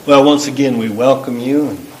Well, once again, we welcome you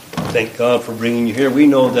and thank God for bringing you here. We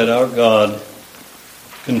know that our God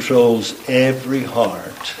controls every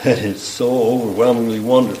heart. That is so overwhelmingly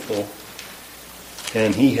wonderful.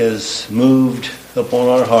 And He has moved upon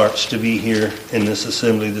our hearts to be here in this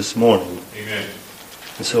assembly this morning. Amen.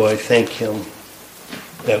 And so I thank Him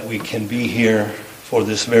that we can be here for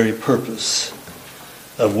this very purpose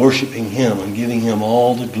of worshiping Him and giving Him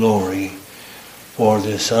all the glory for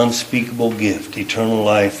this unspeakable gift, eternal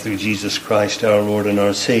life through Jesus Christ our Lord and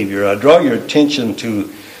our Savior. I draw your attention to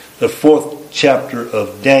the 4th chapter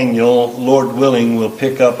of Daniel. Lord willing, we'll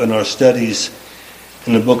pick up in our studies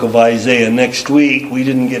in the book of Isaiah next week. We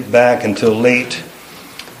didn't get back until late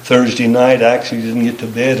Thursday night. I actually didn't get to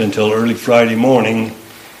bed until early Friday morning.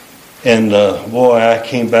 And I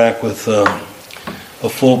came back with a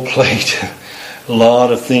full plate. A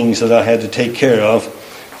lot of things that I had to take care of.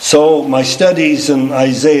 So my studies in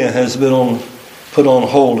Isaiah has been put on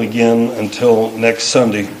hold again until next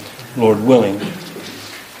Sunday, Lord willing.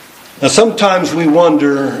 Now sometimes we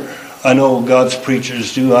wonder, I know God's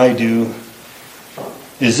preachers do, I do,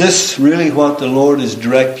 is this really what the Lord is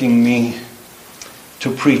directing me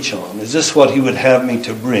to preach on? Is this what He would have me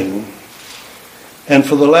to bring? And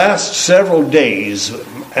for the last several days,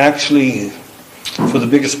 actually for the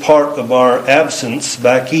biggest part of our absence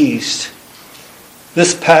back east,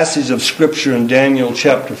 this passage of Scripture in Daniel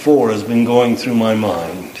chapter 4 has been going through my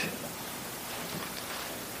mind.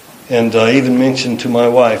 And I even mentioned to my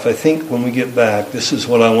wife, I think when we get back, this is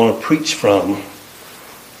what I want to preach from.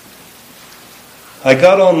 I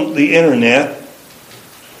got on the internet,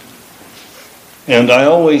 and I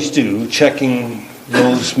always do, checking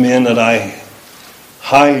those men that I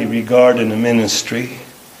highly regard in the ministry,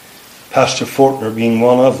 Pastor Fortner being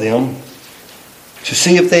one of them, to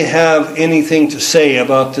see if they have anything to say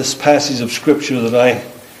about this passage of Scripture that I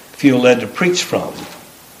feel led to preach from.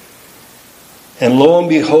 And lo and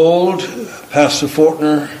behold, Pastor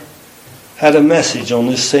Fortner had a message on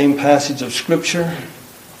this same passage of Scripture.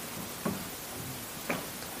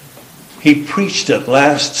 He preached it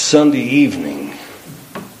last Sunday evening.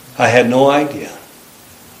 I had no idea.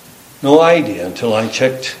 No idea until I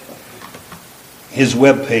checked his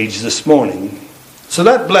webpage this morning. So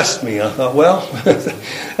that blessed me. I thought, well,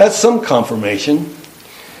 that's some confirmation.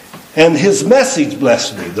 And his message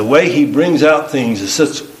blessed me. The way he brings out things is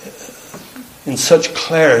in such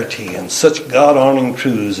clarity and such God-honoring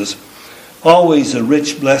truths. It's always a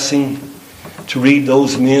rich blessing to read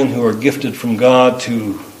those men who are gifted from God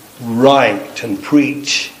to write and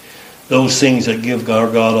preach those things that give our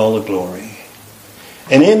God all the glory.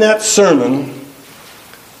 And in that sermon,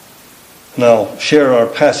 and I'll share our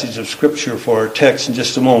passage of Scripture for our text in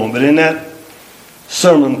just a moment. But in that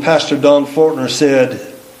sermon, Pastor Don Fortner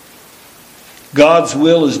said, God's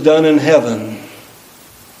will is done in heaven,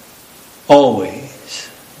 always.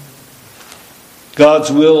 God's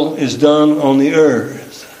will is done on the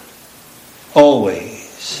earth,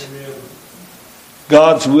 always.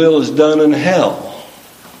 God's will is done in hell,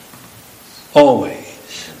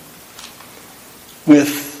 always.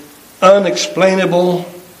 With unexplainable,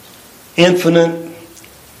 infinite,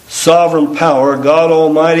 sovereign power, God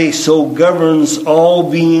Almighty so governs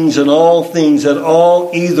all beings and all things that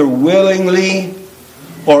all either willingly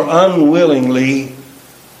or unwillingly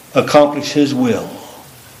accomplish His will.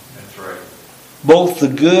 That's right. Both the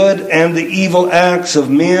good and the evil acts of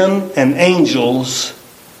men and angels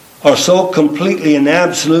are so completely and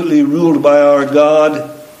absolutely ruled by our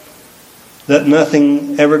God that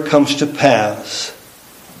nothing ever comes to pass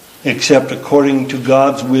except according to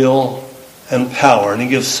God's will and power. And he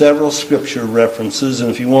gives several scripture references,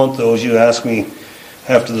 and if you want those, you ask me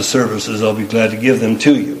after the services. I'll be glad to give them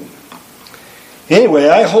to you. Anyway,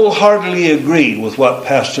 I wholeheartedly agreed with what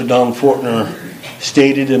Pastor Don Fortner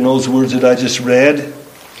stated in those words that I just read.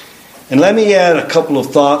 And let me add a couple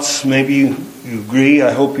of thoughts. Maybe you agree.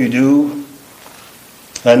 I hope you do.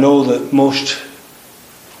 I know that most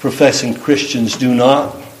professing Christians do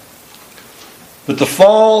not. But the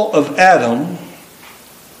fall of Adam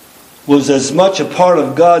was as much a part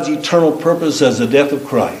of God's eternal purpose as the death of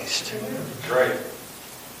Christ. That's right.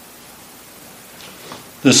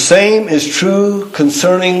 The same is true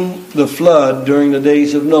concerning the flood during the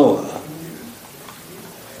days of Noah.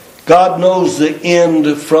 God knows the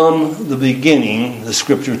end from the beginning, the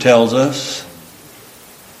Scripture tells us.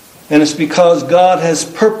 And it's because God has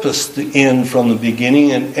purposed the end from the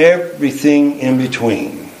beginning and everything in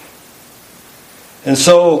between. And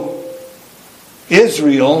so,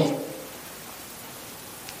 Israel,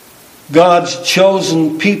 God's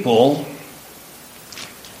chosen people,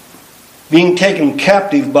 being taken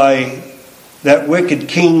captive by that wicked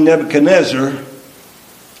king Nebuchadnezzar,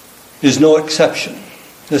 is no exception.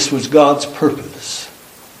 This was God's purpose.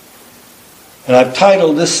 And I've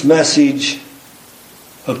titled this message,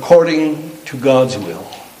 According to God's Will.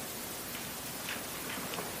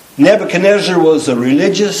 Nebuchadnezzar was a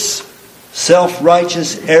religious,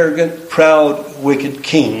 self-righteous, arrogant, proud, wicked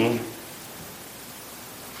king.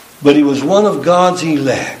 But he was one of God's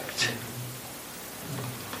elect.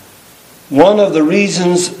 One of the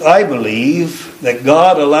reasons, I believe, that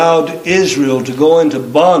God allowed Israel to go into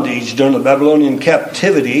bondage during the Babylonian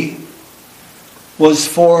captivity was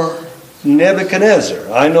for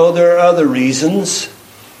Nebuchadnezzar. I know there are other reasons,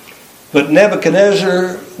 but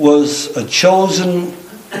Nebuchadnezzar was a chosen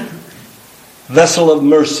vessel of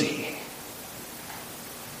mercy.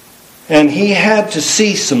 And he had to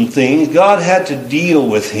see some things. God had to deal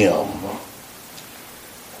with him.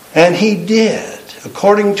 And he did.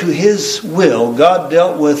 According to his will, God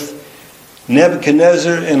dealt with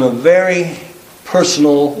Nebuchadnezzar in a very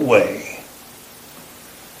personal way,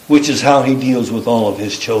 which is how he deals with all of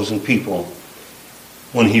his chosen people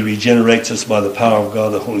when he regenerates us by the power of God,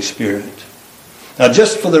 the Holy Spirit. Now,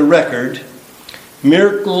 just for the record,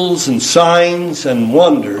 miracles and signs and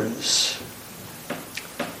wonders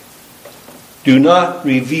do not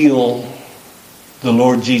reveal the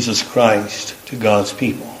Lord Jesus Christ to God's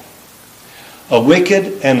people. A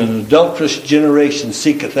wicked and an adulterous generation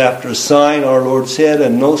seeketh after a sign, our Lord said,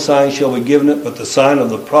 and no sign shall be given it but the sign of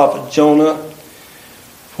the prophet Jonah.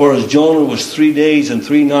 For as Jonah was 3 days and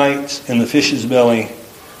 3 nights in the fish's belly,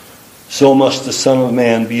 so must the Son of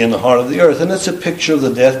Man be in the heart of the earth. And it's a picture of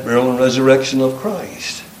the death, burial, and resurrection of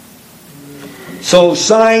Christ. So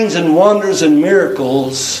signs and wonders and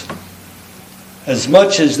miracles, as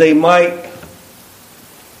much as they might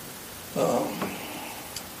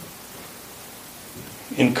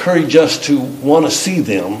encourage us to want to see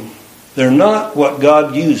them, they're not what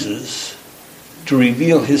God uses to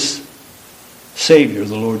reveal His Savior,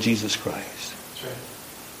 the Lord Jesus Christ. That's right.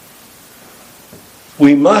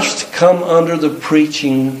 We must come under the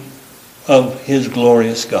preaching of His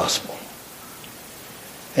glorious gospel.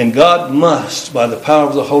 And God must, by the power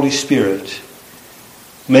of the Holy Spirit,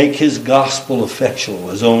 make His gospel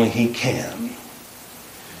effectual as only He can.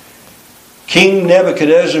 King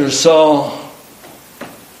Nebuchadnezzar saw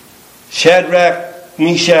Shadrach,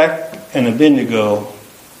 Meshach, and Abednego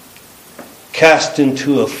cast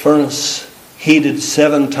into a furnace heated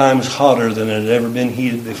 7 times hotter than it had ever been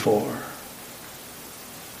heated before.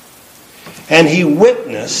 And he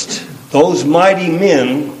witnessed those mighty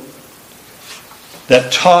men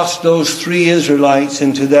that tossed those 3 Israelites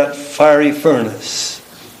into that fiery furnace,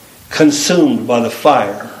 consumed by the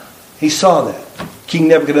fire. He saw that. King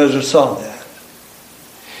Nebuchadnezzar saw that.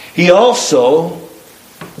 He also,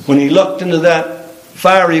 when he looked into that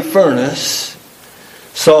fiery furnace,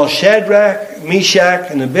 saw Shadrach,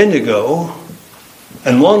 Meshach, and Abednego,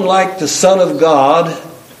 and one like the Son of God,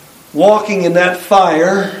 walking in that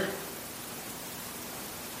fire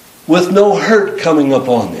with no hurt coming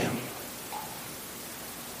upon them.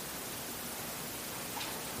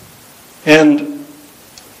 And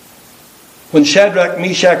when Shadrach,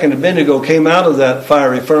 Meshach, and Abednego came out of that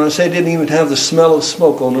fiery furnace, they didn't even have the smell of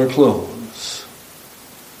smoke on their clothes.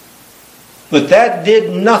 But that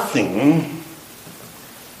did nothing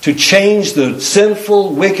to change the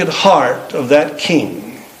sinful, wicked heart of that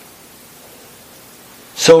king.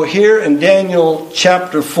 So here in Daniel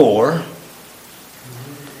chapter 4,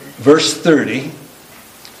 verse 30,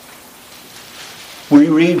 we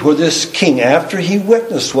read where this king, after he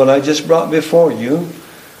witnessed what I just brought before you,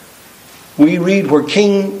 we read where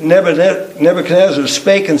King Nebuchadnezzar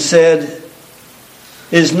spake and said,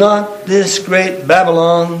 Is not this great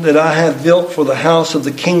Babylon that I have built for the house of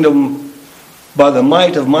the kingdom by the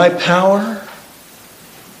might of my power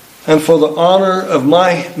and for the honor of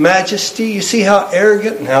my majesty? You see how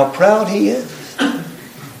arrogant and how proud he is?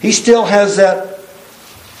 He still has that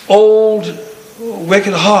old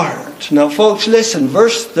wicked heart. Now folks, listen,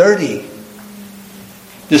 verse 30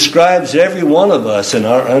 describes every one of us in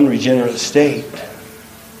our unregenerate state.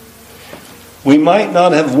 We might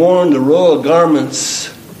not have worn the royal garments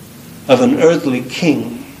of an earthly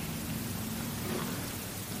king.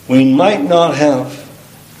 We might not have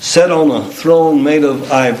sat on a throne made of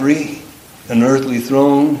ivory, an earthly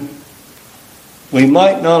throne. We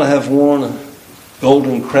might not have worn a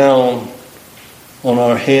golden crown on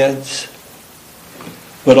our heads.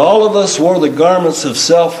 But all of us wore the garments of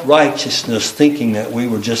self-righteousness, thinking that we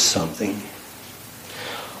were just something.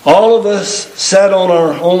 All of us sat on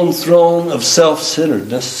our own throne of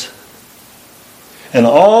self-centeredness. And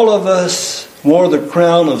all of us wore the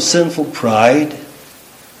crown of sinful pride,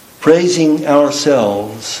 praising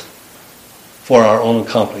ourselves for our own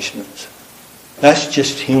accomplishments. That's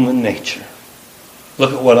just human nature.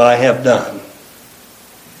 Look at what I have done.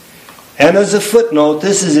 And as a footnote,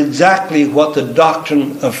 this is exactly what the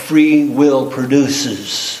doctrine of free will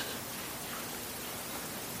produces.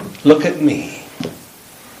 Look at me.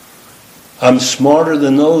 I'm smarter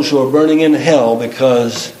than those who are burning in hell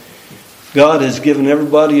because God has given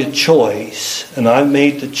everybody a choice, and I've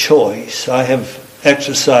made the choice. I have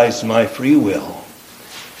exercised my free will.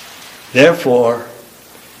 Therefore,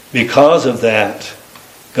 because of that,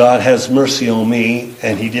 God has mercy on me,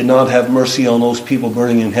 and He did not have mercy on those people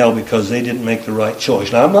burning in hell because they didn't make the right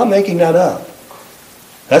choice. Now, I'm not making that up.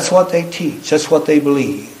 That's what they teach. That's what they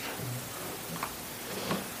believe.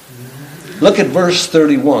 Look at verse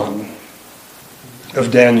 31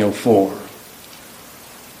 of Daniel 4.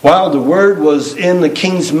 While the word was in the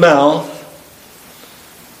king's mouth,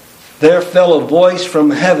 there fell a voice from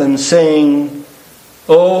heaven saying,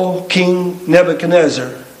 O King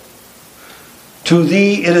Nebuchadnezzar, to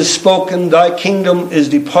thee it is spoken, thy kingdom is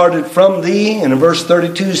departed from thee. And in verse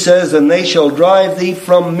 32 says, and they shall drive thee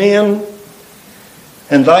from men,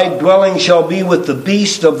 and thy dwelling shall be with the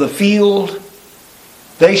beast of the field.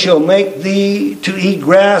 They shall make thee to eat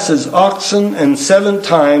grass as oxen, and 7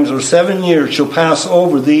 times or 7 years shall pass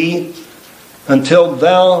over thee, until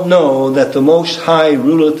thou know that the Most High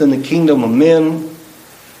ruleth in the kingdom of men,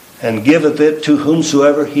 and giveth it to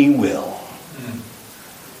whomsoever He will.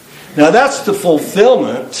 Now that's the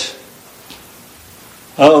fulfillment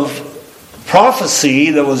of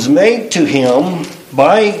prophecy that was made to him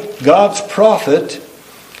by God's prophet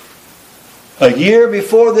a year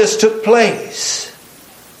before this took place.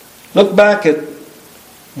 Look back at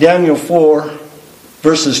Daniel 4,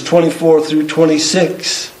 verses 24 through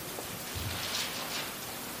 26.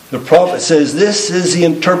 The prophet says, this is the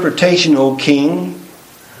interpretation, O king,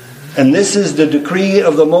 and this is the decree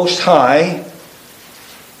of the Most High,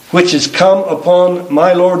 which is come upon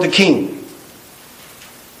my lord the king,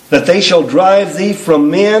 that they shall drive thee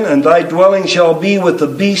from men, and thy dwelling shall be with the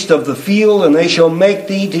beast of the field, and they shall make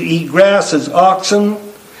thee to eat grass as oxen,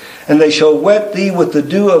 and they shall wet thee with the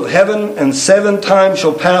dew of heaven, and 7 times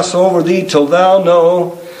shall pass over thee, till thou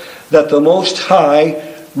know that the Most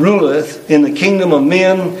High ruleth in the kingdom of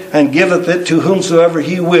men, and giveth it to whomsoever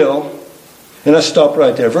He will. And let's stop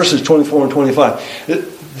right there. Verses 24 and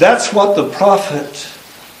 25. That's what the prophet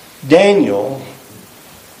Daniel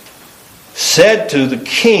said to the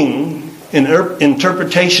king in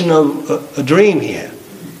interpretation of a dream he had.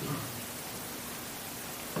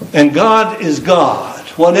 And God is God.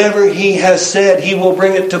 Whatever He has said, He will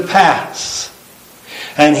bring it to pass.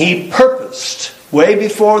 And He purposed, way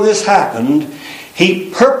before this happened,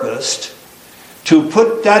 He purposed to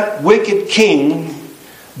put that wicked king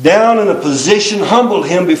down in a position, humble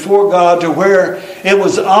him before God to where it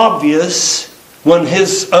was obvious when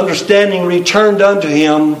his understanding returned unto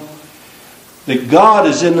him that God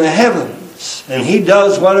is in the heavens and He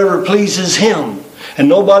does whatever pleases Him, and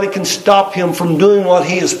nobody can stop Him from doing what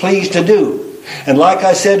He is pleased to do. And like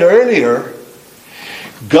I said earlier,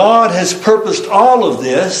 God has purposed all of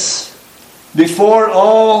this before it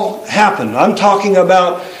all happened. I'm talking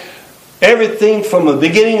about everything from the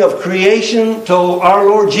beginning of creation till our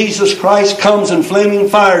Lord Jesus Christ comes in flaming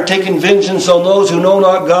fire, taking vengeance on those who know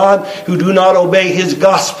not God, who do not obey His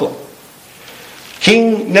gospel.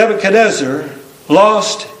 King Nebuchadnezzar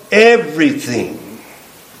lost everything.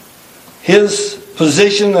 His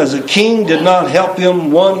position as a king did not help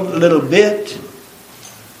him one little bit.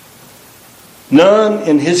 None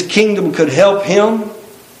in his kingdom could help him.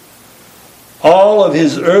 All of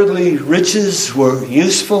his earthly riches were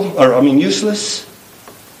useless.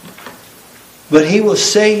 But he was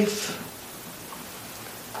safe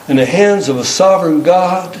in the hands of a sovereign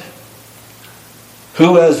God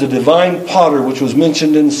who, as the divine potter, which was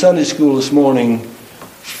mentioned in Sunday school this morning,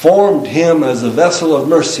 formed him as a vessel of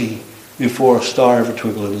mercy before a star ever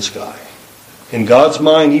twinkled in the sky. In God's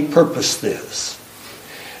mind, He purposed this.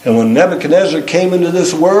 And when Nebuchadnezzar came into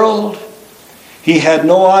this world, he had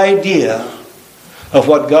no idea of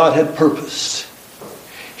what God had purposed.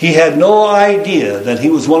 He had no idea that he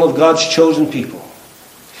was one of God's chosen people.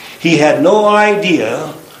 He had no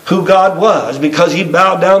idea who God was because he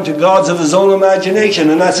bowed down to gods of his own imagination.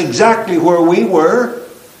 And that's exactly where we were.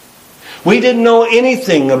 We didn't know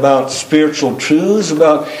anything about spiritual truths,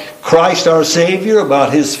 about Christ our Savior,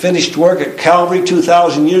 about His finished work at Calvary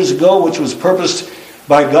 2,000 years ago, which was purposed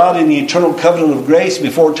by God in the eternal covenant of grace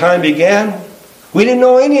before time began. We didn't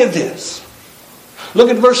know any of this.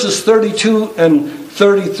 Look at verses 32 and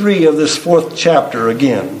 33 of this 4th chapter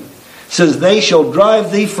again. It says, they shall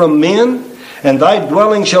drive thee from men, and thy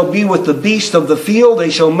dwelling shall be with the beasts of the field. They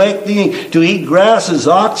shall make thee to eat grass as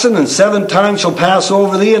oxen, and 7 times shall pass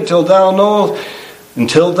over thee until thou know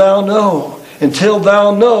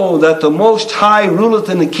that the Most High ruleth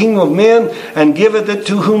in the kingdom of men, and giveth it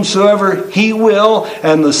to whomsoever he will.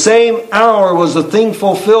 And the same hour was the thing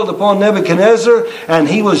fulfilled upon Nebuchadnezzar, and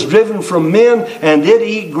he was driven from men, and did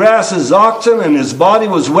eat grass as oxen, and his body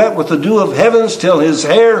was wet with the dew of heavens, till his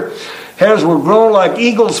hairs were grown like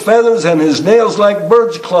eagle's feathers, and his nails like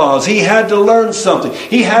bird's claws. He had to learn something.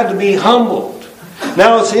 He had to be humbled.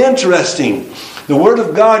 Now it's interesting. The Word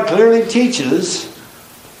of God clearly teaches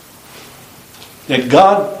that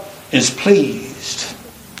God is pleased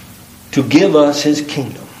to give us His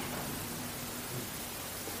kingdom.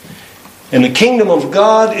 And the kingdom of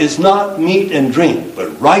God is not meat and drink,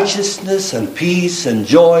 but righteousness and peace and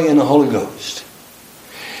joy in the Holy Ghost.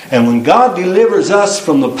 And when God delivers us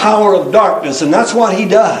from the power of darkness, and that's what He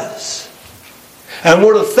does, and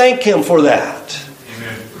we're to thank Him for that.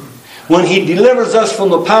 Amen. When He delivers us from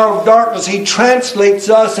the power of darkness, He translates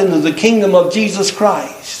us into the kingdom of Jesus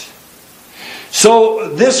Christ. So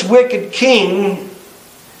this wicked king,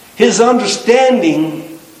 his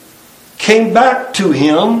understanding came back to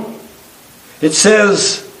him. It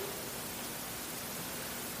says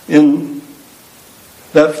in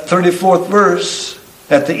that 34th verse,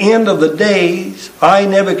 at the end of the days, I,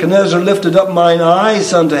 Nebuchadnezzar, lifted up mine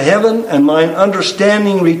eyes unto heaven, and mine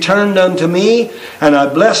understanding returned unto me, and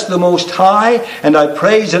I blessed the Most High, and I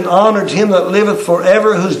praised and honored Him that liveth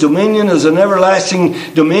forever, whose dominion is an everlasting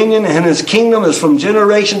dominion, and His kingdom is from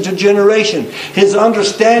generation to generation. His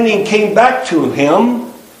understanding came back to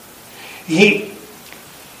him. He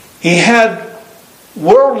had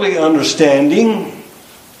worldly understanding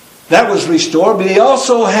that was restored, but he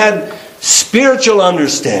also had spiritual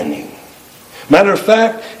understanding. Matter of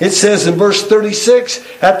fact, it says in verse 36,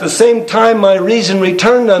 at the same time my reason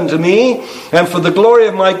returned unto me, and for the glory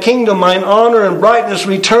of my kingdom mine honor and brightness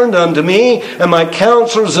returned unto me, and my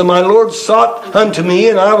counselors and my lords sought unto me,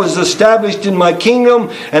 and I was established in my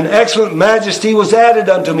kingdom, and excellent majesty was added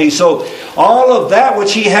unto me. So all of that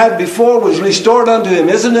which he had before was restored unto him.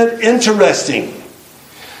 Isn't it interesting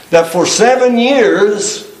that for 7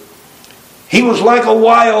 years he was like a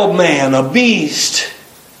wild man, a beast,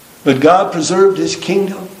 but God preserved His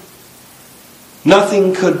kingdom.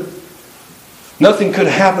 Nothing could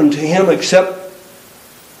happen to him except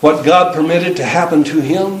what God permitted to happen to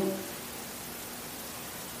him.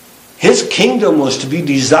 His kingdom was to be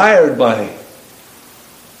desired by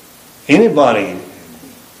anybody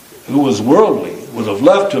who was worldly. Would have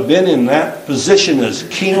loved to have been in that position as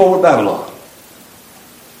king over Babylon.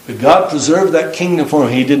 But God preserved that kingdom for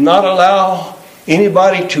him. He did not allow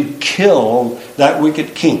anybody to kill that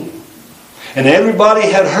wicked king. And everybody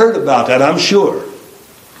had heard about that, I'm sure.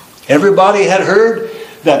 Everybody had heard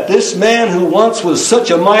that this man who once was such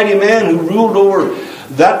a mighty man who ruled over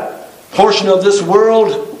that portion of this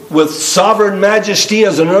world with sovereign majesty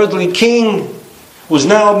as an earthly king was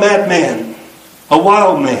now a madman, a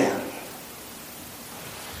wild man.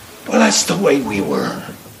 Well, that's the way we were.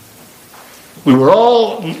 We were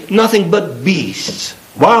all nothing but beasts.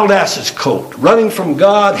 Wild ass's coat. Running from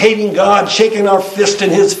God, hating God, shaking our fist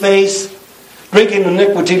in His face, drinking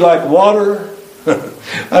iniquity like water.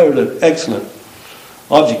 I heard an excellent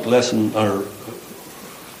object lesson or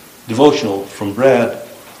devotional from Brad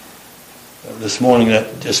this morning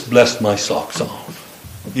that just blessed my socks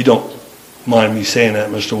off. You don't mind me saying that,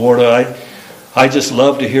 Mr. Ward. I just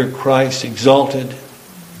love to hear Christ exalted.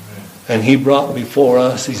 And He brought before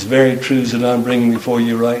us these very truths that I'm bringing before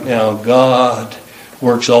you right now. God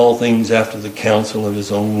works all things after the counsel of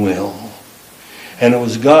His own will. And it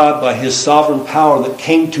was God by His sovereign power that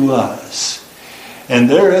came to us. And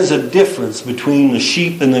there is a difference between the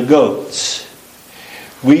sheep and the goats.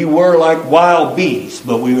 We were like wild beasts,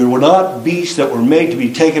 but we were not beasts that were made to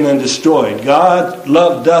be taken and destroyed. God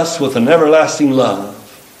loved us with an everlasting love.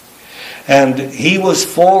 And He was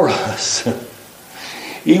for us.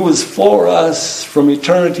 He was for us from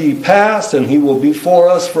eternity past, and He will be for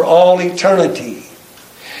us for all eternity.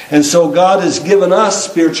 And so God has given us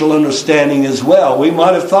spiritual understanding as well. We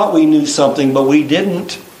might have thought we knew something, but we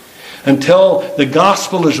didn't. Until the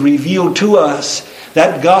gospel is revealed to us,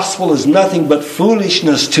 that gospel is nothing but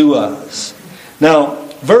foolishness to us. Now,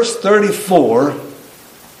 verse 34,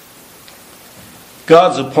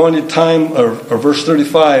 God's appointed time, or verse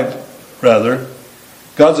 35 rather,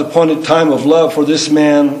 God's appointed time of love for this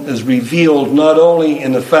man is revealed not only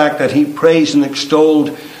in the fact that he praised and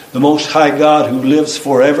extolled the Most High God who lives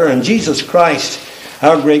forever, and Jesus Christ,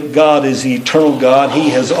 our great God, is the eternal God. He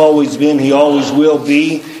has always been, He always will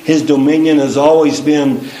be. His dominion has always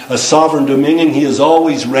been a sovereign dominion. He has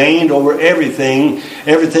always reigned over everything.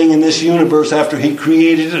 Everything in this universe after He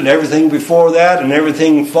created it, and everything before that, and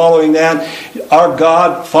everything following that. Our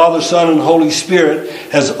God, Father, Son, and Holy Spirit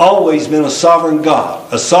has always been a sovereign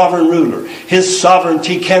God, a sovereign ruler. His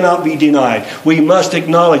sovereignty cannot be denied. We must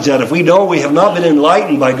acknowledge that. If we don't, we have not been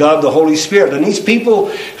enlightened by God, the Holy Spirit. And these people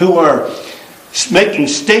who are making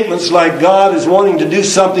statements like God is wanting to do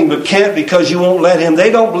something but can't because you won't let Him, they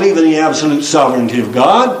don't believe in the absolute sovereignty of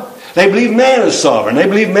God. They believe man is sovereign. They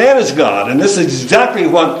believe man is God. And this is exactly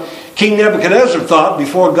what King Nebuchadnezzar thought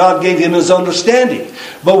before God gave him his understanding.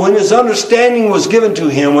 But when his understanding was given to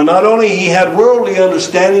him, when not only he had worldly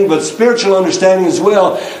understanding but spiritual understanding as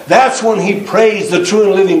well, that's when he praised the true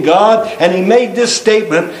and living God. And he made this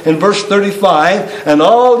statement in verse 35, "And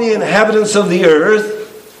all the inhabitants of the earth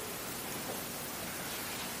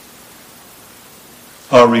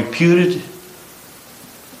are reputed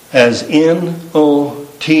as N-O-T-H-I-N-G.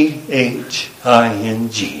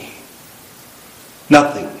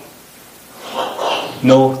 Nothing.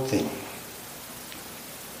 No thing.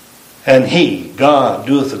 And He, God,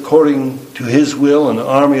 doeth according to His will in the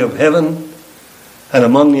army of heaven and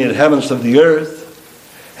among the inhabitants of the earth,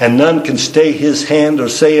 and none can stay His hand or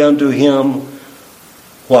say unto Him,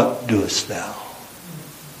 What doest thou?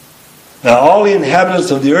 Now all the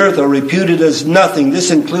inhabitants of the earth are reputed as nothing.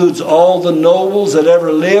 This includes all the nobles that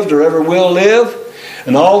ever lived or ever will live,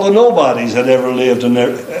 and all the nobodies that ever lived and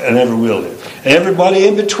ever will live. And everybody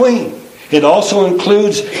in between. It also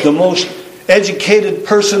includes the most educated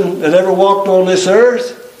person that ever walked on this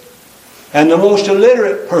earth and the most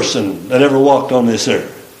illiterate person that ever walked on this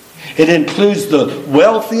earth. It includes the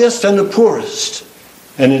wealthiest and the poorest.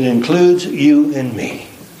 And it includes you and me.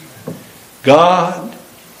 God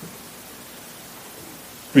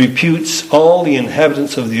reputes all the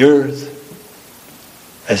inhabitants of the earth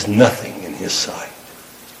as nothing in His sight.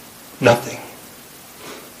 Nothing.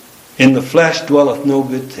 In the flesh dwelleth no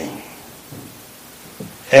good thing.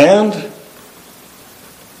 And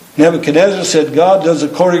Nebuchadnezzar said, God does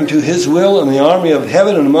according to His will in the army of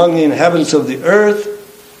heaven and among the inhabitants of the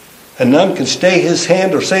earth, and none can stay His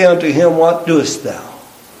hand or say unto Him, What doest thou?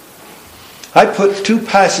 I put 2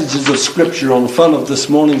 passages of Scripture on the front of this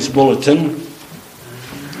morning's bulletin.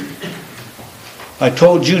 I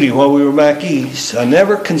told Judy while we were back east, I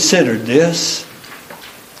never considered this.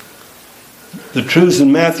 The truths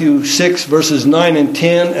in Matthew 6 verses 9 and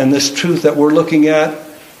 10, and this truth that we're looking at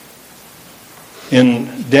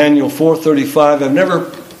in Daniel 4:35,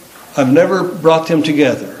 I've never brought them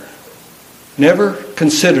together. Never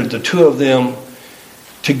considered the two of them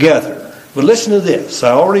together. But listen to this.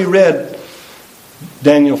 I already read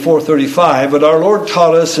Daniel 4:35, but our Lord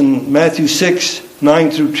taught us in Matthew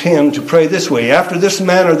 6:9 through 10 to pray this way. After this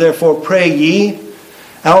manner therefore pray ye,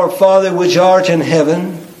 Our Father which art in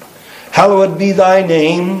heaven, hallowed be thy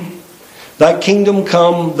name. Thy kingdom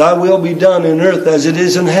come, thy will be done in earth as it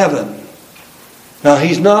is in heaven. Now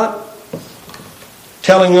He's not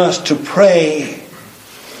telling us to pray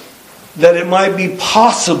that it might be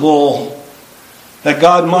possible that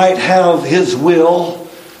God might have His will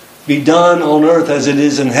be done on earth as it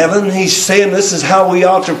is in heaven. He's saying this is how we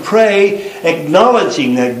ought to pray,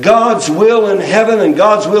 acknowledging that God's will in heaven and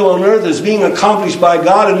God's will on earth is being accomplished by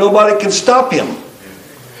God and nobody can stop Him.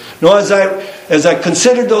 Now as I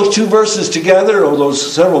considered those 2 verses together, or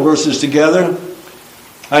those several verses together,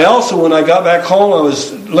 I also, when I got back home, I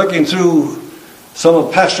was looking through some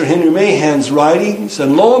of Pastor Henry Mahan's writings,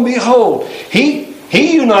 and lo and behold, he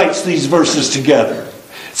unites these verses together.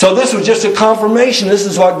 So this was just a confirmation. This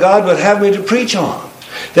is what God would have me to preach on.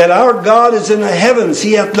 That our God is in the heavens.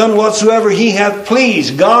 He hath done whatsoever He hath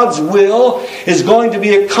pleased. God's will is going to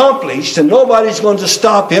be accomplished, and nobody's going to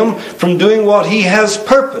stop Him from doing what He has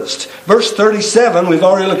purposed. Verse 37, we've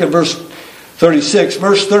already looked at verse 36.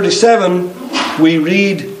 Verse 37, we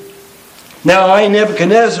read, Now I,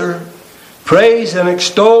 Nebuchadnezzar, praise and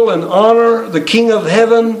extol and honor the King of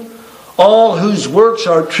heaven, all whose works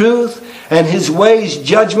are truth, and His ways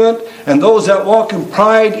judgment, and those that walk in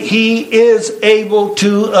pride He is able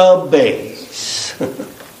to abase.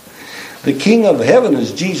 The King of heaven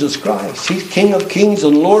is Jesus Christ. He's King of kings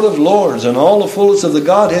and Lord of lords, and all the fullness of the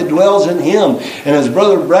Godhead dwells in Him. And as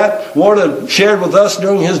Brother Brett Warden shared with us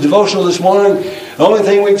during his devotional this morning, the only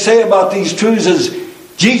thing we can say about these truths is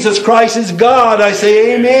Jesus Christ is God. I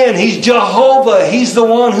say amen. He's Jehovah. He's the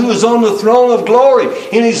one who is on the throne of glory.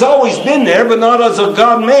 And He's always been there, but not as a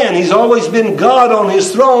God-man. He's always been God on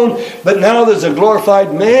His throne, but now there's a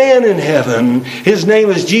glorified man in heaven. His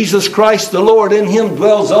name is Jesus Christ the Lord. In Him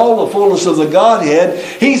dwells all the fullness of the Godhead.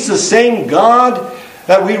 He's the same God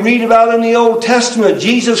that we read about in the Old Testament.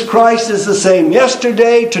 Jesus Christ is the same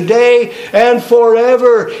yesterday, today, and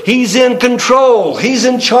forever. He's in control. He's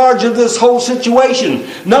in charge of this whole situation,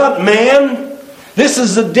 not man. This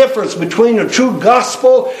is the difference between the true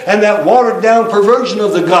gospel and that watered-down perversion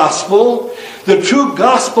of the gospel. The true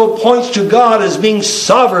gospel points to God as being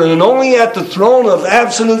sovereign, and only at the throne of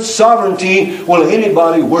absolute sovereignty will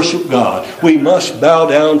anybody worship God. We must bow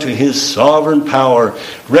down to His sovereign power,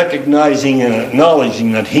 recognizing and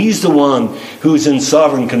acknowledging that He's the one who's in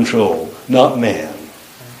sovereign control, not man.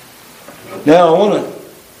 Now I want to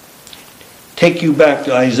take you back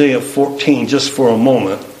to Isaiah 14 just for a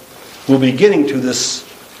moment. We'll be getting to this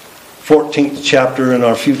 14th chapter in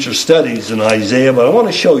our future studies in Isaiah, but I want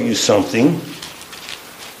to show you something.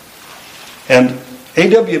 And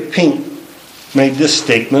A.W. Pink made this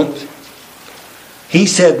statement. He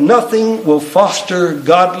said, "Nothing will foster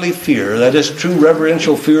godly fear, that is true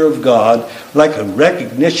reverential fear of God, like a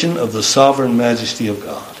recognition of the sovereign majesty of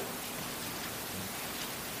God."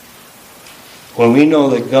 When we know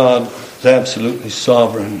that God is absolutely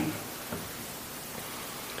sovereign,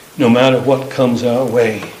 no matter what comes our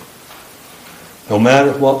way, no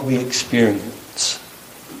matter what we experience,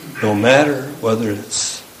 no matter whether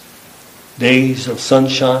it's days of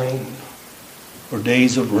sunshine or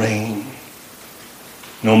days of rain,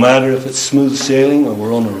 no matter if it's smooth sailing or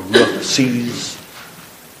we're on a rough seas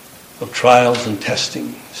of trials and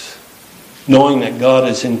testings, knowing that God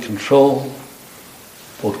is in control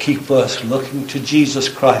will keep us looking to Jesus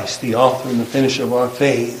Christ, the author and the finisher of our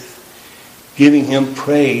faith, giving Him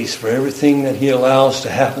praise for everything that He allows to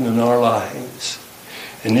happen in our lives.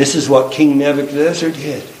 And this is what King Nebuchadnezzar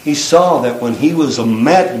did. He saw that when he was a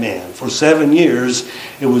madman for 7 years,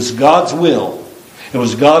 it was God's will, it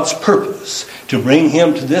was God's purpose to bring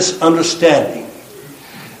him to this understanding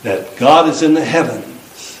that God is in the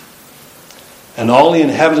heavens and all the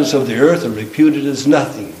inhabitants of the earth are reputed as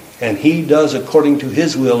nothing. And He does according to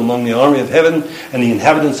His will among the army of heaven and the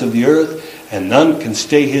inhabitants of the earth, and none can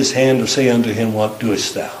stay His hand or say unto Him, "What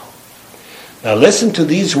doest thou?" Now listen to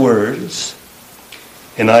these words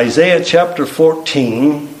in Isaiah chapter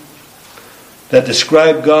 14 that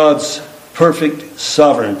describe God's perfect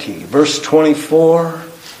sovereignty. Verse 24,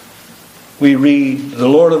 we read, "The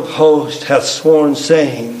Lord of hosts hath sworn,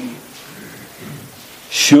 saying,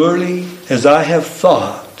 Surely as I have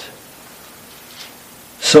thought,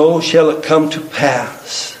 so shall it come to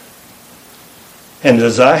pass. And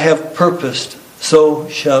as I have purposed, so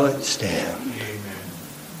shall it stand." Amen.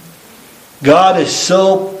 God is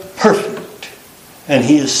so perfect and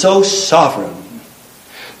He is so sovereign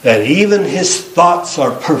that even His thoughts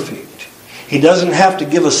are perfect. He doesn't have to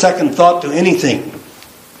give a second thought to anything.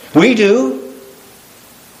 We do.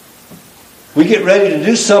 We get ready to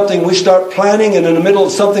do something, we start planning, and in the middle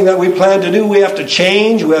of something that we plan to do, we have to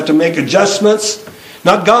change, we have to make adjustments.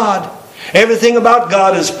 Not God. Everything about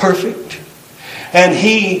God is perfect. And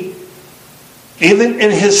He, even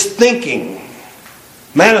in His thinking,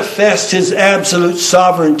 manifests His absolute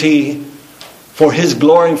sovereignty for His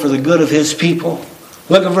glory and for the good of His people.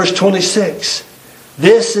 Look at verse 26.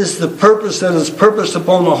 "This is the purpose that is purposed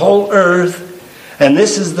upon the whole earth, and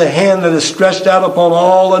this is the hand that is stretched out upon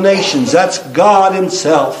all the nations." That's God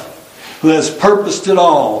Himself who has purposed it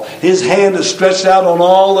all. His hand is stretched out on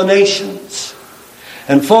all the nations.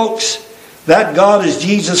 And folks, that God is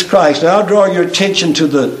Jesus Christ. Now I'll draw your attention to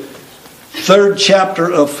the 3rd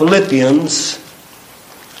chapter of Philippians.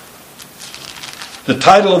 The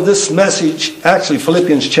title of this message, actually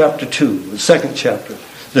Philippians chapter 2, the 2nd chapter.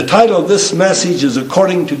 The title of this message is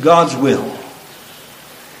 "According to God's Will."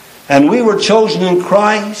 "And we were chosen in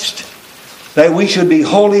Christ, that we should be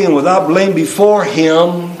holy and without blame before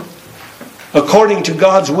Him, according to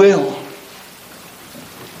God's will.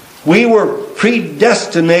 We were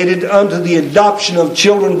predestinated unto the adoption of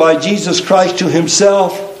children by Jesus Christ to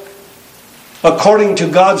Himself, according to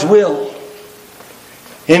God's will.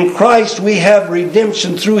 In Christ we have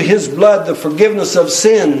redemption through His blood, the forgiveness of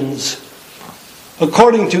sins,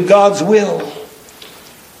 according to God's will.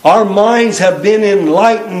 Our minds have been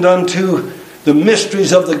enlightened unto the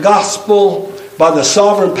mysteries of the gospel by the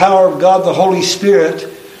sovereign power of God the Holy Spirit,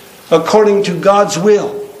 according to God's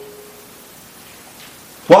will."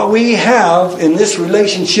 What we have in this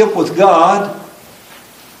relationship with God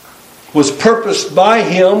was purposed by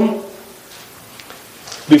Him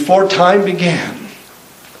before time began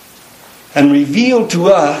and revealed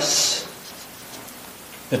to us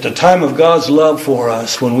at the time of God's love for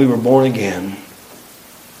us when we were born again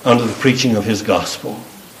under the preaching of His gospel.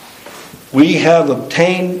 We have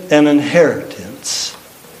obtained an inheritance,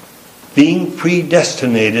 being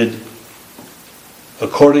predestinated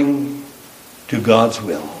according to God's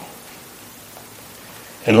will.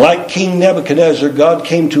 And like King Nebuchadnezzar, God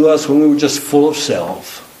came to us when we were just full of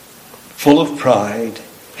self, full of pride,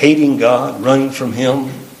 hating God, running from Him.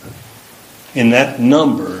 In that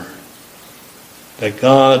number that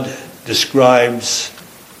God describes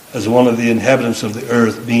as one of the inhabitants of the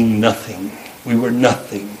earth being nothing. We were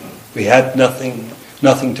nothing. We had nothing,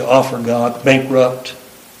 nothing to offer God, bankrupt.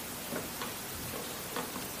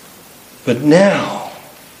 But now,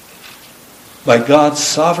 by God's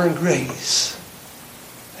sovereign grace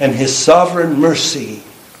and His sovereign mercy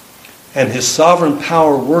and His sovereign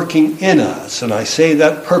power working in us, and I say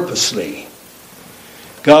that purposely,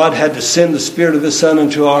 God had to send the Spirit of His Son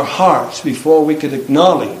into our hearts before we could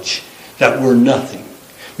acknowledge that we're nothing,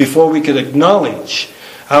 before we could acknowledge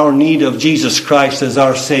our need of Jesus Christ as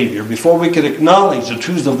our Savior, before we could acknowledge the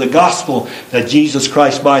truth of the gospel that Jesus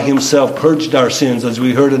Christ by Himself purged our sins, as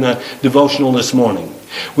we heard in a devotional this morning.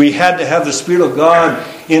 We had to have the Spirit of God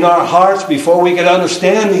in our hearts before we could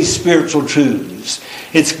understand these spiritual truths.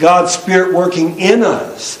 It's God's Spirit working in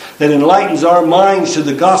us that enlightens our minds to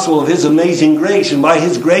the gospel of His amazing grace. And by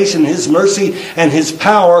His grace and His mercy and His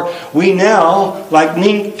power, we now, like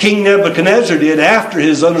King Nebuchadnezzar did after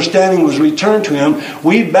his understanding was returned to him,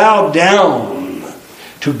 we bow down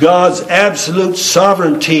to God's absolute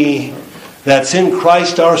sovereignty that's in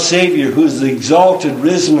Christ our Savior, who is the exalted,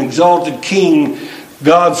 risen, exalted King,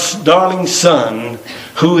 God's darling Son,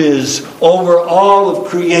 who is over all of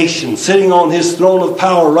creation, sitting on His throne of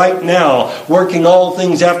power right now, working all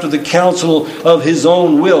things after the counsel of His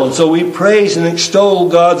own will. And so we praise and extol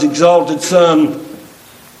God's exalted Son,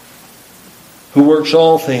 who works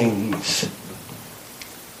all things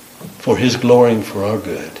for His glory and for our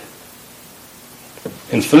good.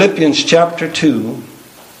 In Philippians chapter 2,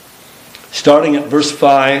 starting at verse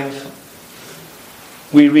 5,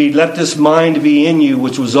 we read, "Let this mind be in you,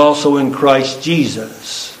 which was also in Christ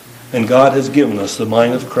Jesus." And God has given us the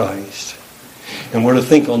mind of Christ. And we're to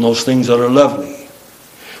think on those things that are lovely.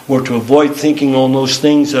 We're to avoid thinking on those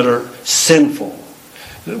things that are sinful.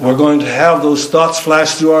 We're going to have those thoughts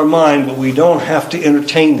flash through our mind, but we don't have to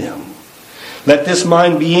entertain them. "Let this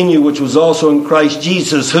mind be in you, which was also in Christ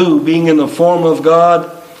Jesus, who, being in the form of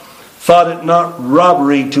God, thought it not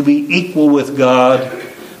robbery to be equal with God,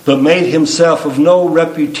 but made Himself of no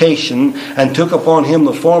reputation, and took upon Him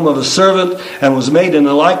the form of a servant, and was made in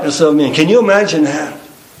the likeness of men." Can you imagine that?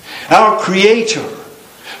 Our Creator,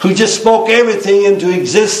 who just spoke everything into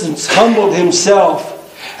existence, humbled Himself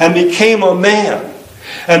and became a man.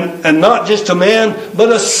 And not just a man,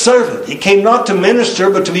 but a servant. He came not to minister,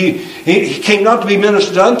 but to be He came not to be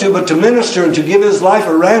ministered unto, but to minister and to give His life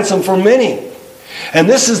a ransom for many. And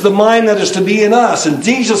this is the mind that is to be in us. And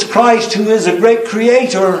Jesus Christ, who is a great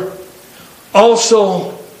Creator,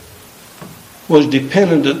 also was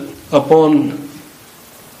dependent upon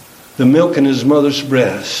the milk in His mother's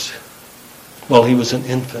breast while He was an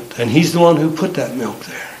infant. And He's the one who put that milk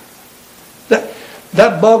there.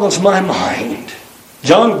 That boggles my mind.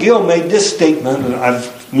 John Gill made this statement, and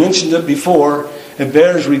I've mentioned it before. It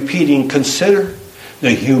bears repeating. "Consider the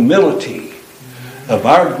humility of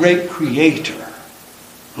our great Creator,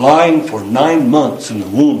 lying for 9 months in the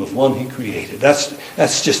womb of one He created."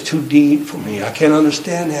 That's just too deep for me. I can't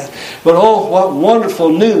understand that. But oh, what wonderful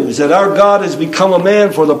news that our God has become a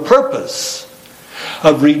man for the purpose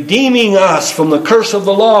of redeeming us from the curse of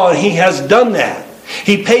the law. And He has done that.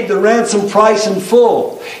 He paid the ransom price in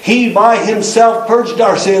full. He by Himself purged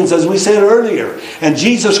our sins, as we said earlier. And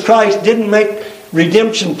Jesus Christ didn't make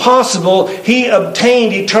redemption possible. He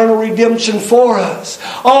obtained eternal redemption for us.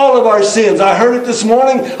 All of our sins. I heard it this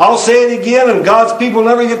morning. I'll say it again, and God's people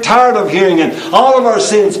never get tired of hearing it. All of our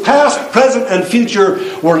sins, past, present, and future,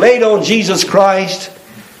 were laid on Jesus Christ.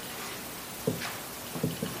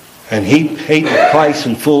 And He paid the price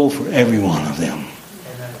in full for every one of them.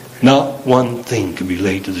 Not one thing can be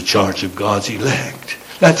laid to the charge of God's elect.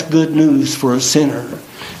 That's good news for a sinner.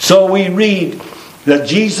 So we read that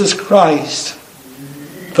Jesus Christ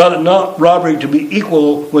thought it not robbery to be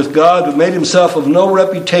equal with God, but made Himself of no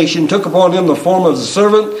reputation, took upon Him the form of a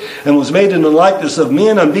servant, and was made in the likeness of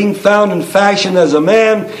men. And being found in fashion as a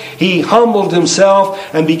man, He humbled Himself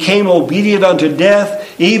and became obedient unto death,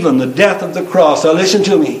 even the death of the cross. Now listen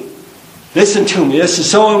to me. Listen to me. This is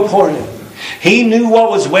so important. He knew what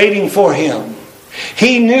was waiting for Him.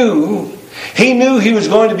 He knew He was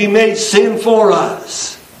going to be made sin for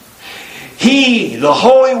us. He, the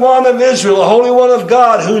Holy One of Israel, the Holy One of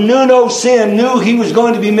God, who knew no sin, knew He was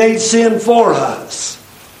going to be made sin for us.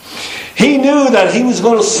 He knew that He was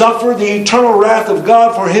going to suffer the eternal wrath of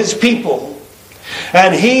God for His people.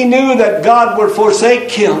 And He knew that God would forsake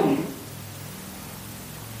Him.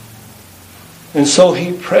 And so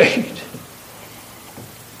he prayed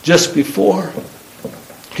just before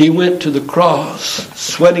he went to the cross,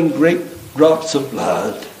 sweating great drops of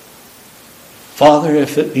blood. Father,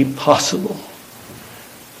 if it be possible,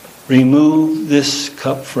 remove this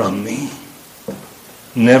cup from me.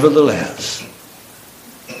 Nevertheless,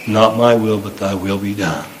 not my will, but thy will be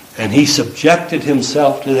done. And he subjected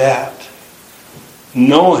himself to that,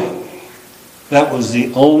 knowing that was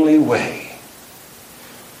the only way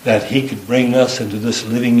that he could bring us into this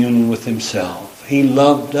living union with himself. He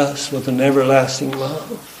loved us with an everlasting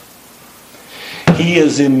love. He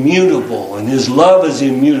is immutable, and his love is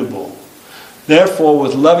immutable. Therefore,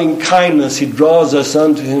 with loving kindness, he draws us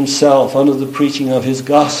unto himself under the preaching of his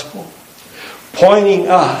gospel, pointing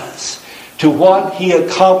us to what he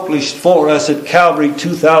accomplished for us at Calvary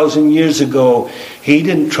 2,000 years ago. He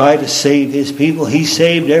didn't try to save his people. He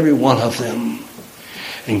saved every one of them.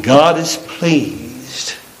 And God is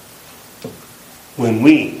pleased when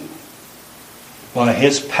we, by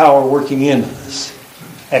his power working in us,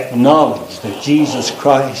 acknowledge that Jesus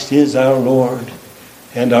Christ is our Lord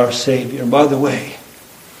and our Savior. And by the way,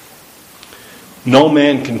 no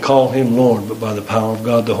man can call him Lord but by the power of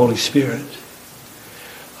God the Holy Spirit.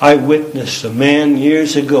 I witnessed a man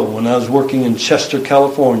years ago when I was working in Chester,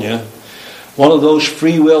 California, one of those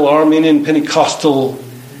free will Arminian Pentecostal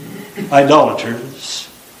idolaters,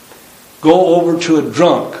 go over to a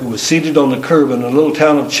drunk who was seated on the curb in a little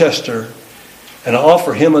town of Chester and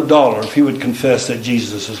offer him $1 if he would confess that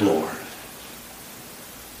Jesus is Lord.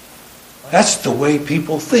 That's the way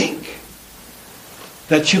people think.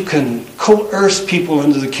 That you can coerce people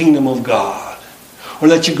into the kingdom of God. Or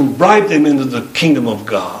that you can bribe them into the kingdom of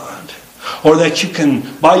God. Or that you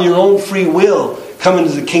can, by your own free will, come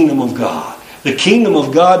into the kingdom of God. The kingdom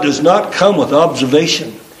of God does not come with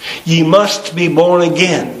observation. Ye must be born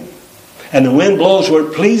again. And the wind blows where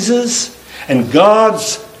it pleases. And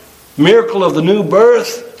God's miracle of the new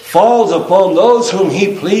birth falls upon those whom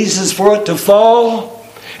he pleases for it to fall.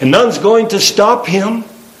 And none's going to stop him.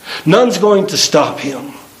 None's going to stop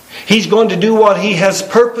him. He's going to do what he has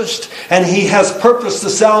purposed. And he has purposed the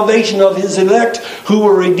salvation of his elect who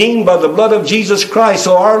were redeemed by the blood of Jesus Christ.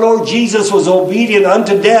 So our Lord Jesus was obedient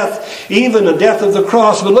unto death, even the death of the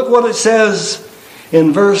cross. But look what it says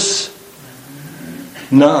in verse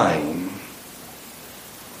 9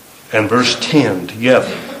 and verse 10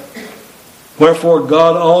 together. Wherefore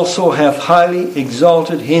God also hath highly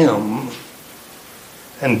exalted him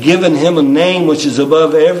and given him a name which is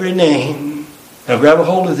above every name. Now grab a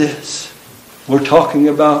hold of this. We're talking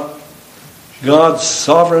about God's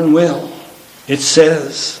sovereign will. It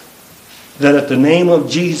says that at the name of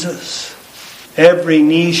Jesus, every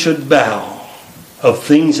knee should bow, of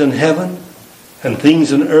things in heaven and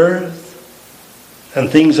things in earth and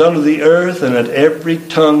things under the earth, and that every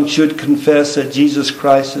tongue should confess that Jesus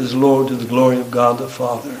Christ is Lord, to the glory of God the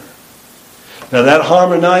Father. Now that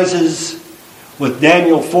harmonizes with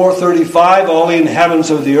Daniel 4:35, all the inhabitants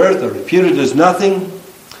of the earth are reputed as nothing,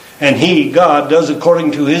 and he, God, does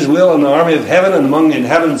according to his will in the army of heaven and among the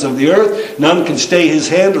inhabitants of the earth. None can stay his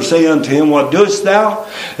hand or say unto him, what doest thou?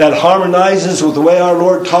 That harmonizes with the way our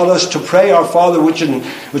Lord taught us to pray. Our Father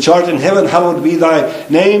which art in heaven, hallowed be thy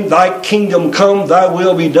name. Thy kingdom come, thy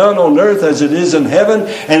will be done on earth as it is in heaven.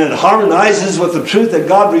 And it harmonizes with the truth that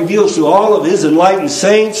God reveals to all of his enlightened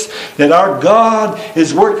saints, that our God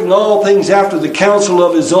is working all things after the counsel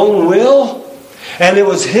of his own will. And it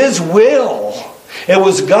was his will. It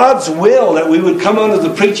was God's will that we would come under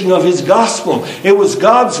the preaching of his gospel. It was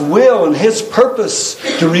God's will and his purpose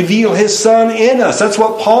to reveal his Son in us. That's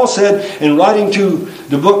what Paul said in writing to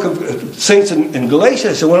the book of saints in Galatia.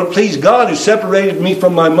 He said, when it pleased God who separated me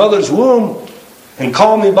from my mother's womb and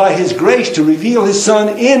called me by his grace to reveal his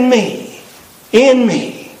Son in me. In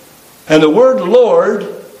me. And the word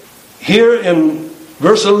Lord here in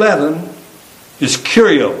verse 11 is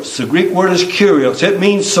kurios. The Greek word is kurios. It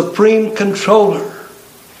means supreme controller.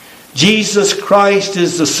 Jesus Christ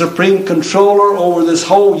is the supreme controller over this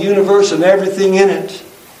whole universe and everything in it.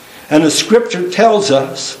 And the scripture tells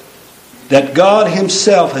us that God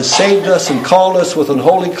himself has saved us and called us with an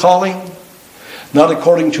holy calling, not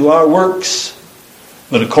according to our works,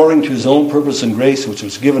 but according to his own purpose and grace, which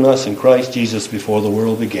was given us in Christ Jesus before the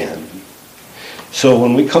world began. So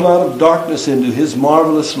when we come out of darkness into his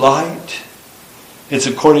marvelous light, it's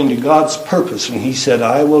according to God's purpose. And he said,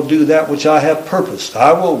 I will do that which I have purposed.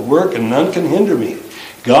 I will work and none can hinder me.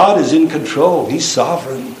 God is in control. He's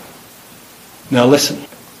sovereign. Now listen.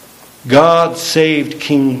 God saved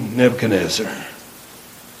King Nebuchadnezzar.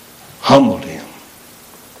 Humbled him.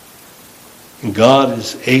 And God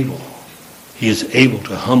is able. He is able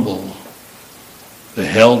to humble the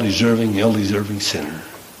hell-deserving sinner.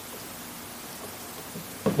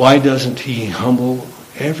 Why doesn't he humble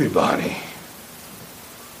everybody?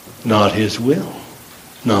 Not his will,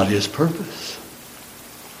 not his purpose.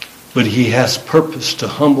 But he has purpose to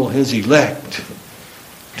humble his elect,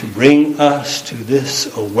 to bring us to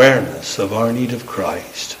this awareness of our need of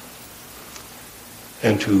Christ,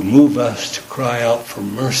 and to move us to cry out for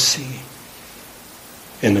mercy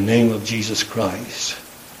in the name of Jesus Christ,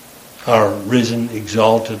 our risen,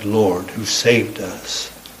 exalted Lord who saved us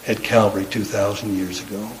at Calvary 2,000 years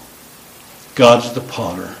ago. God's the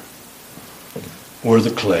potter. We're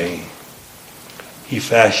the clay. He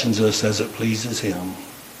fashions us as it pleases him.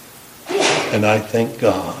 And I thank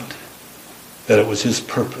God that it was his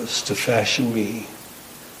purpose to fashion me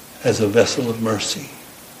as a vessel of mercy.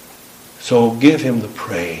 So give him the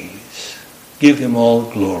praise. Give him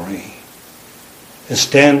all glory. And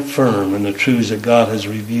stand firm in the truths that God has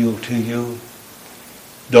revealed to you.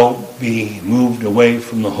 Don't be moved away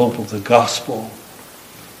from the hope of the gospel.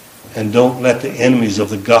 And don't let the enemies of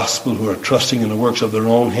the gospel who are trusting in the works of their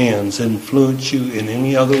own hands influence you in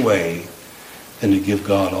any other way than to give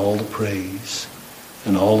God all the praise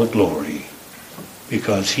and all the glory,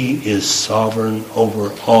 because he is sovereign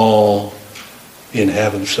over all the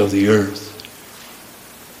inhabitants of the earth,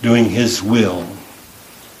 doing his will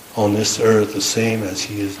on this earth the same as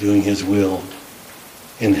he is doing his will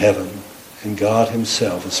in heaven. And God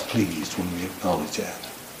himself is pleased when we acknowledge that.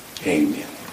 Amen.